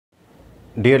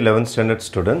Dear 11th standard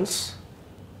students,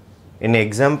 in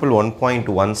example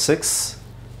 1.16,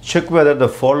 check whether the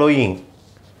following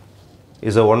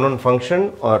is a one-on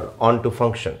function or onto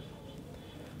function.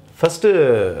 First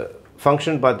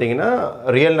function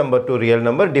பார்த்தீங்கன்னா real number to real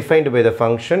number defined by the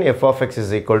function f of x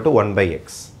is equal to 1 by x.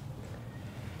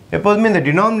 எப்போதுமே இந்த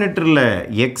denominatorல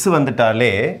x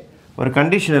வந்துட்டாலே ஒரு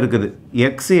condition இருக்குது,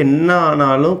 x என்ன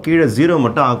ஆனாலும் கீழே 0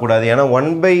 மட்டும் ஆகக்கூடாது, ஏன்னா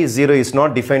 1 by 0 is not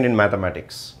defined in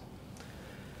mathematics.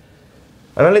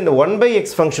 அதனால் இந்த 1 by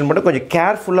x ஃபங்க்ஷன் மட்டும் கொஞ்சம்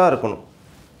கேர்ஃபுல்லாக இருக்கணும்.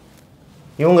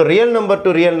 இவங்க ரியல் நம்பர் டு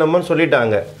ரியல் நம்பர்னு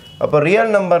சொல்லிட்டாங்க. அப்போ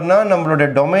ரியல் நம்பர்னால் நம்மளுடைய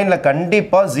டொமைனில்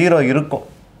கண்டிப்பாக 0 இருக்கும்.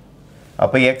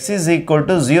 அப்போ x is equal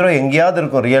to 0 எங்கேயாவது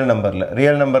இருக்கும்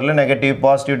ரியல் நம்பரில் நெகட்டிவ்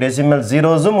பாசிட்டிவ் டெசிமல்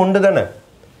ஜீரோஸும் உண்டு தானே.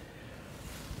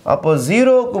 அப்போ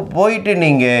 0க்கு போயிட்டு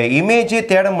நீங்கள் இமேஜே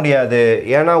தேட முடியாது,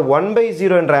 ஏன்னா 1 by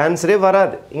 0 என்ற ஆன்சரே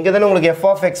வராது. இங்கே தானே உங்களுக்கு f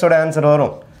of xோட ஆன்சர்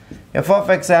வரும். f of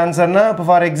x ஆன்சர்னா இப்போ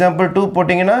ஃபார் எக்ஸாம்பிள் 2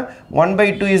 போட்டிங்கன்னா 1 by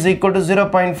 2 is equal to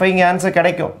 0.5 இங்கே ஆன்சர்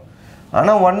கிடைக்கும்.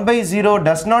 ஆனால் 1 by 0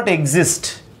 does not exist.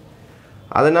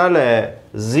 அதனால்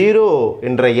 0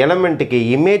 என்ற எலமெண்ட்டுக்கு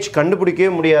இமேஜ்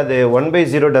கண்டுபிடிக்கவே முடியாது, 1 by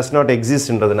 0 does not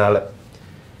existன்றதுனால.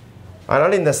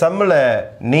 அதனால் இந்த சம்மில்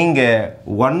நீங்கள்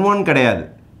 1 கிடையாது,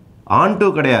 onto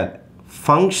கிடையாது,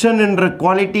 ஃபங்க்ஷன் என்ற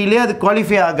குவாலிட்டியிலே அது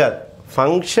குவாலிஃபை ஆகாது.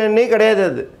 ஃபங்க்ஷனே கிடையாது,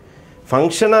 அது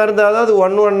ஃபங்க்ஷனாக இருந்தால் தான் அது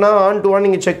 1 onto 1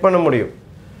 நீங்கள் செக் பண்ண முடியும்.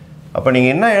 அப்போ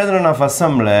நீங்கள் என்ன எழுதணும்னா ஃபஸ்ட்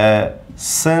சம்மில்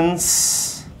since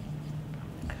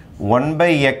 1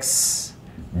 by x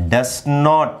does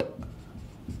not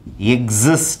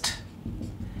exist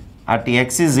at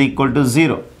x is equal to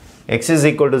 0, x is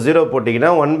equal to 0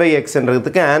 போட்டிங்கன்னா 1 by x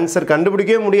என்றதுக்கு ஆன்சர்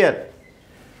கண்டுபிடிக்கவே முடியாது.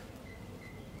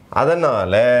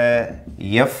 அதனால்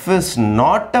f is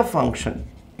not a function,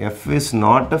 f is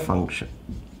not a function,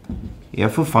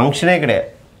 f ஃபங்க்ஷனே கிடையாது.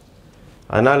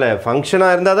 அதனால்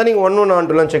ஃபங்க்ஷனாக இருந்தால் தான் நீங்கள் 1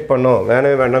 ontoலாம் செக் பண்ணோம்,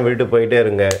 வேணாம் விட்டு போயிட்டே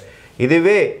இருங்க.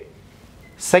 இதுவே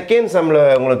செகண்ட் சம்மில்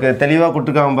உங்களுக்கு தெளிவாக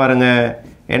கொடுத்துருக்காம பாருங்கள்,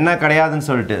 என்ன கிடையாதுன்னு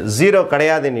சொல்லிட்டு 0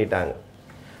 கிடையாதுன்னுட்டாங்க.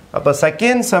 அப்போ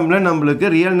செகண்ட் சம்மில் நம்மளுக்கு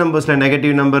ரியல் நம்பர்ஸில்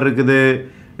நெகட்டிவ் நம்பர் இருக்குது,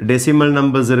 டெசிமல்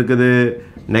நம்பர்ஸ் இருக்குது,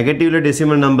 நெகட்டிவில்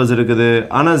டெசிமல் நம்பர்ஸ் இருக்குது,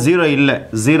 ஆனால் 0 இல்லை,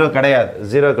 0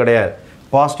 கிடையாது.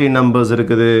 பாசிட்டிவ் நம்பர்ஸ்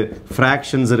இருக்குது,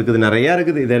 ஃப்ராக்ஷன்ஸ் இருக்குது, நிறையா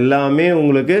இருக்குது. இது எல்லாமே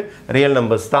உங்களுக்கு ரியல்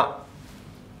நம்பர்ஸ் தான்.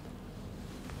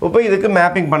 இப்போ இதுக்கு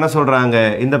மேப்பிங் பண்ண சொல்கிறாங்க,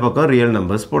 இந்த பக்கம் ரியல்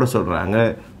நம்பர்ஸ் போட சொல்கிறாங்க,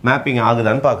 மேப்பிங்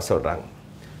ஆகுதான்னு பார்க்க சொல்கிறாங்க.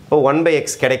 இப்போ 1 by x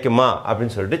கிடைக்குமா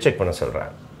அப்படின்னு சொல்லிட்டு செக் பண்ண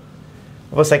சொல்கிறாங்க.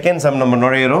 இப்போ செகண்ட் சம் நம்ம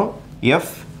நுழையிறோம். f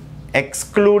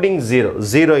excluding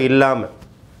 0 இல்லாமல்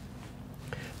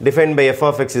defined by f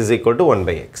of x is equal to 1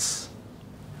 by x.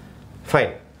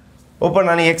 Fine. இப்போ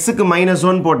நான் எக்ஸுக்கு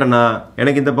 -1 போட்டேன்னா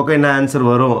எனக்கு இந்த பக்கம் என்ன ஆன்சர்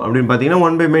வரும் அப்படின்னு பார்த்தீங்கன்னா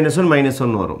 1 by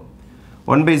 -1 வரும்.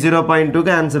 1 by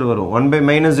 0.2க்கு ஆன்சர் வரும், 1 by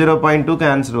 -0.2க்கு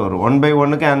ஆன்சர் வரும், 1 by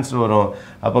 1க்கு ஆன்சர் வரும்.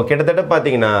 அப்போ கிட்டத்தட்ட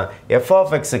பார்த்தீங்கன்னா f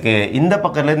of xக்கு இந்த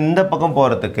பக்கத்தில் இந்த பக்கம்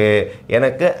போகிறதுக்கு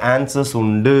எனக்கு ஆன்சர்ஸ்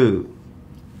உண்டு.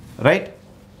 ரைட்,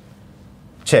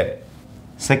 சரி.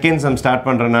 செகண்ட் சம் ஸ்டார்ட்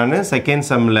பண்ணுறேன் நான். செகண்ட்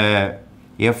சம்மில்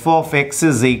f of x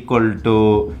is equal to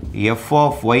f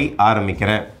of y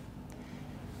ஆரம்பிக்கிறேன்.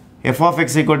 f of x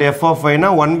equal to f of y னா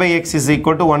 1 by x is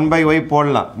equal to 1 by y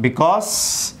போடலாம்.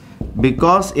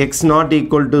 because x not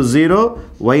equal to 0,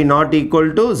 y not equal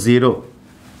to 0.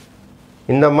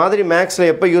 இந்த மாதிரி மேக்ஸில்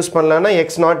எப்போ use பண்ணலான்னா x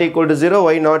not equal to 0,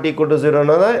 y not equal to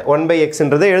 0னா தான் 1 by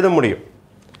xன்றதை எழுத முடியும்.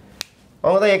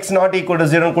 அவங்க தான் x not equal to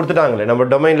 0ன்னு கொடுத்துட்டாங்களே, நம்ம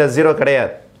டொமைனில் 0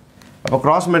 கிடையாது. அப்போ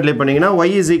கிராஸ் மல்டிப்ளை பண்ணிங்கன்னா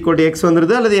y is equal to x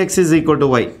வந்துடுது, அல்லது x is equal to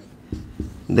y.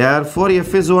 therefore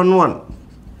f is 1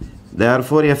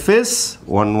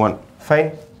 fine,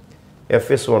 f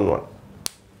is 1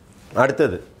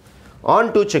 அடுத்தது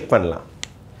onto செக் பண்ணலாம்.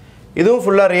 இதுவும்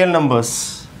ஃபுல்லாக ரியல்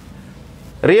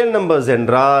நம்பர்ஸ்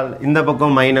என்றால் இந்த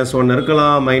பக்கம் -1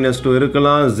 இருக்கலாம், -2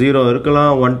 இருக்கலாம், 0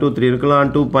 இருக்கலாம், 1 2 3 இருக்கலாம்,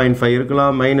 2.5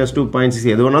 இருக்கலாம், -2.6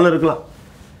 எது வேணாலும் இருக்கலாம்.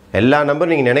 எல்லா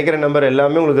நம்பர் நீங்கள் நினைக்கிற நம்பர்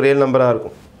எல்லாமே உங்களுக்கு ரியல் நம்பராக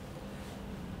இருக்கும்.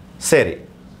 சரி,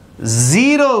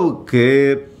 0வுக்கு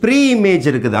ப்ரீ இமேஜ்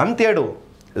இருக்குதான்னு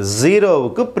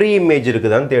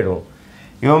தேடுவோம்.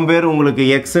 இவன் பேர் உங்களுக்கு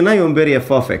எக்ஸ்னா இவன் பேர் f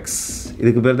of x,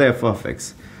 இதுக்கு பேர் தான் f of x.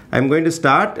 I am going to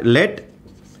start, let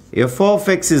f of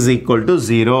x is equal to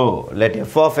 0.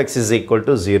 f of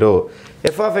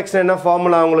x என்ன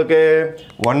ஃபார்முலா உங்களுக்கு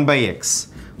 1 by x.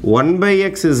 1 by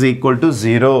x is equal to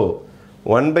 0.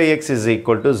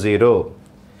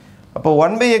 அப்போ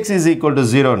 1 by x is equal to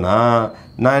 0னா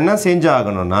நான் என்ன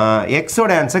செஞ்சாகணும்னா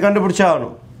xோட answer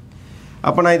கண்டுபிடிச்சாகணும்.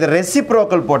 அப்போ நான் இதை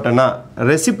reciprocal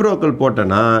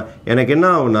போட்டேன்னா எனக்கு என்ன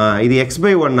ஆகும்னா இது x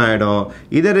by 1 ஆகிடும்.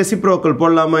 இதை ரெசிப்ரோக்கல்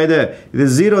போடலாமா? இது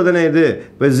 0 தானே.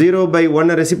 இப்போ 0 by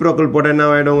 1 ரெசிப்ரோக்கல் போட்டால் என்ன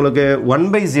ஆகிடும் உங்களுக்கு 1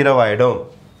 by 0 ஆகிடும்.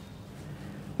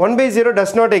 1 by 0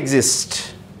 does not exist.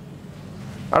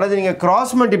 அல்லது நீங்கள்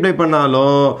கிராஸ் மல்டிப்ளை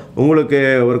பண்ணாலும் உங்களுக்கு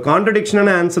ஒரு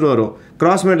கான்ட்ரடிக்ஷனான ஆன்சர் வரும்.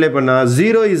 கிராஸ் மல்டிப்ளை பண்ணால்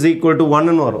 0 இஸ் ஈக்குவல் டு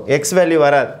 1ன்னு வரும். எக்ஸ் வேல்யூ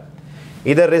வராது.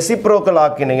 இதை ரெசிப்ரோக்கல்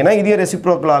ஆக்கினீங்கன்னா இதையும்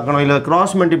ரெசிப்ரோக்கல் ஆக்கணும். இல்லை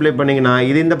கிராஸ் மல்டிப்ளை பண்ணிங்கன்னா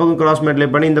இது இந்த பக்கம் கிராஸ் மல்டிப்ளை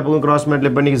பண்ணி இந்த பக்கம் கிராஸ்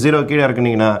மல்டிப்ளை பண்ணி 0 கீழே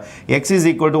இருக்குனீங்கன்னா எக்ஸ் இஸ்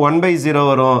ஈக்குவல் டு 1/0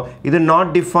 வரும். இது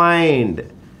not defined.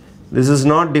 This is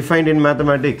not defined in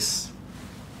mathematics.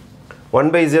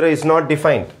 1/0 is not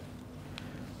defined.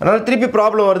 அதனால் திருப்பி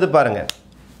ப்ராப்ளம் வருது பாருங்கள்.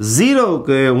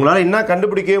 0க்கு உங்களால் என்ன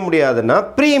கண்டுபிடிக்கவே முடியாதுன்னா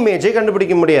ப்ரீ இமேஜை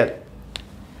கண்டுபிடிக்க முடியாது.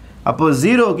 அப்போது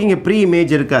 0க்கு இங்கே ப்ரீ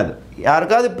இமேஜ் இருக்காது.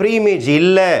 யாருக்காவது ப்ரீ இமேஜ்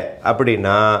இல்லை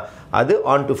அப்படின்னா அது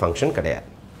ஆன் டு ஃபங்க்ஷன் கிடையாது.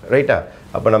 ரைட்டா?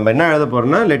 அப்போ நம்ம என்ன எழுத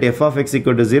போகிறோம்னா let f of x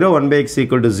equal to 0 1/x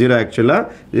equal to 0. ஆக்சுவலாக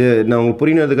நான் உங்களுக்கு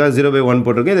புரியுறதுக்காக 0/1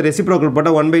 போட்டிருக்கேன். இது ரெசிப்ரோக்கல்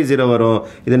போட்டால் 1/0 வரும்.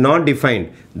 இது not defined.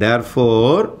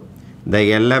 Therefore the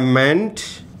element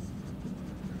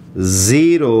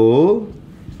 0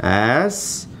 as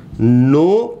no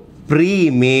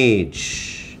pre-image.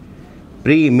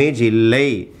 Pre-image இல்லை.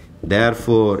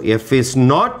 Therefore f is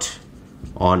not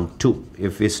on 2.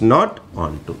 f is not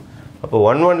on 2. அப்போ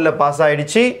 1/1ல பாஸ்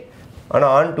ஆகிடுச்சு,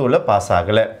 ஆனால் on 2ல பாஸ்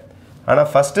ஆகலை. ஆனால்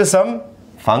ஃபஸ்ட்டு சம்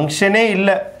ஃபங்க்ஷனே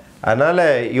இல்லை. அதனால்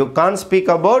you Khan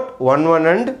speak about 1/1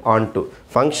 and on 2.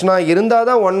 ஃபங்க்ஷனாக இருந்தால்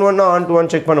தான் 1/1 on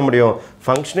 2 செக் பண்ண முடியும்.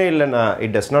 ஃபங்க்ஷனே இல்லைன்னா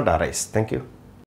it does not arise. Thank you.